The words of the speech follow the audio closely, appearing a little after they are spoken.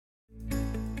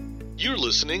You're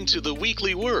listening to the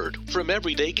Weekly Word from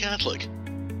Everyday Catholic.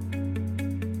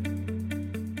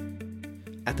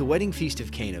 At the wedding feast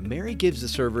of Cana, Mary gives the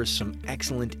servers some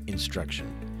excellent instruction.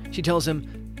 She tells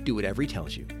him, do whatever he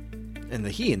tells you. And the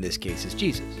he in this case is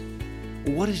Jesus.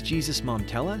 What does Jesus' mom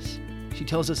tell us? She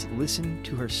tells us, listen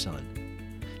to her son.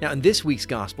 Now, in this week's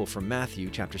gospel from Matthew,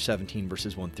 chapter 17,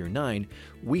 verses 1 through 9,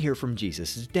 we hear from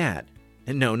Jesus' dad.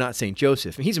 And no, not St.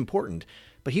 Joseph. He's important,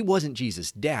 but he wasn't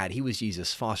Jesus' dad. He was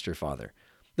Jesus' foster father.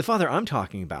 The father I'm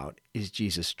talking about is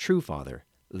Jesus' true father,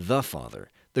 the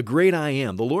great I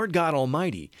am, the Lord God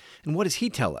Almighty. And what does he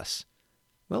tell us?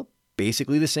 Well,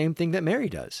 basically the same thing that Mary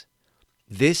does.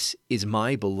 This is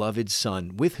my beloved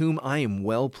Son, with whom I am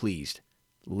well pleased.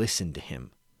 Listen to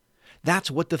him. That's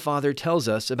what the Father tells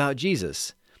us about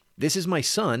Jesus. This is my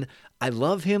Son. I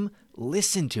love him.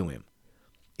 Listen to him.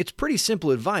 It's pretty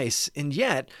simple advice, and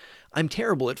yet I'm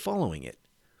terrible at following it.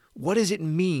 What does it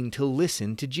mean to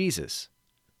listen to Jesus?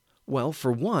 Well,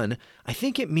 for one, I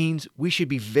think it means we should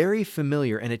be very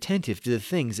familiar and attentive to the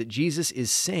things that Jesus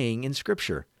is saying in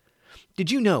Scripture.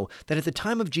 Did you know that at the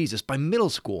time of Jesus, by middle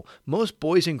school, most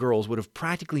boys and girls would have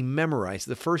practically memorized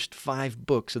the first 5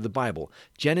 books of the Bible: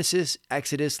 Genesis,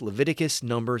 Exodus, Leviticus,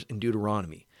 Numbers, and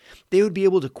Deuteronomy? They would be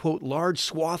able to quote large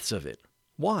swaths of it.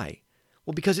 Why?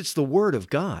 Well, because it's the Word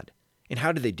of God. And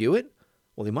how did they do it?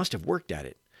 Well, they must have worked at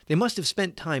it. They must have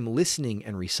spent time listening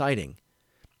and reciting.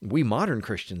 We modern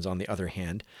Christians, on the other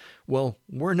hand, well,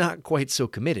 we're not quite so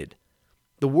committed.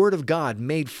 The Word of God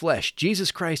made flesh,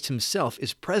 Jesus Christ himself,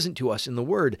 is present to us in the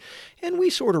Word, and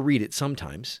we sort of read it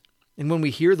sometimes. And when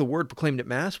we hear the Word proclaimed at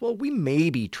Mass, well, we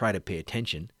maybe try to pay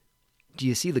attention. Do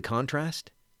you see the contrast?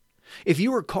 If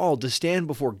you were called to stand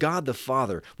before God the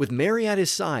Father with Mary at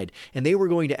his side, and they were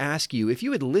going to ask you if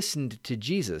you had listened to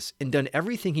Jesus and done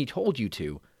everything he told you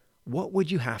to, what would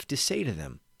you have to say to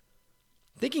them?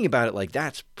 Thinking about it like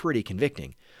that's pretty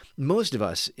convicting. Most of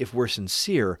us, if we're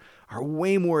sincere, are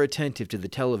way more attentive to the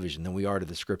television than we are to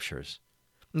the Scriptures.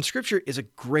 And Scripture is a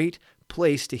great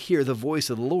place to hear the voice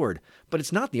of the Lord, but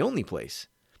it's not the only place.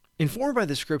 Informed by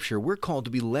the Scripture, we're called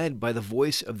to be led by the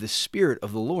voice of the Spirit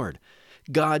of the Lord.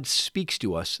 God speaks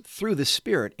to us through the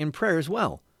Spirit in prayer as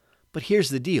well. But here's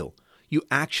the deal. You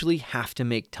actually have to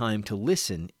make time to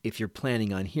listen if you're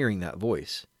planning on hearing that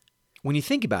voice. When you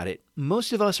think about it,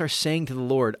 most of us are saying to the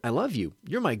Lord, I love you,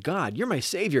 you're my God, you're my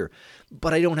Savior,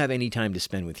 but I don't have any time to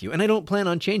spend with you, and I don't plan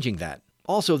on changing that.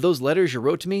 Also, those letters you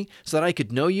wrote to me so that I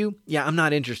could know you, yeah, I'm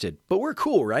not interested, but we're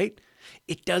cool, right?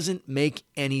 It doesn't make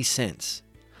any sense.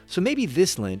 So maybe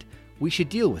this Lent, we should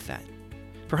deal with that.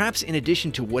 Perhaps in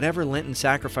addition to whatever Lenten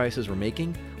sacrifices we're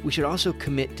making, we should also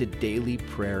commit to daily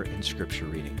prayer and Scripture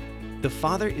reading. The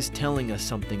Father is telling us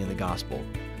something in the Gospel,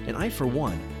 and I, for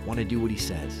one, want to do what he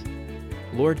says.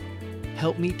 Lord,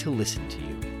 help me to listen to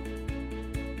you.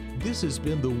 This has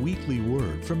been the Weekly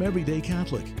Word from Everyday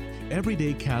Catholic.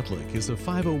 Everyday Catholic is a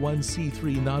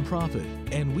 501c3 nonprofit,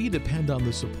 and we depend on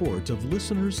the support of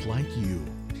listeners like you.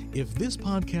 If this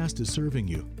podcast is serving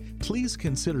you, please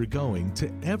consider going to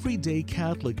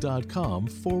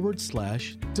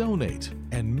everydaycatholic.com/donate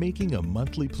and making a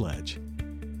monthly pledge.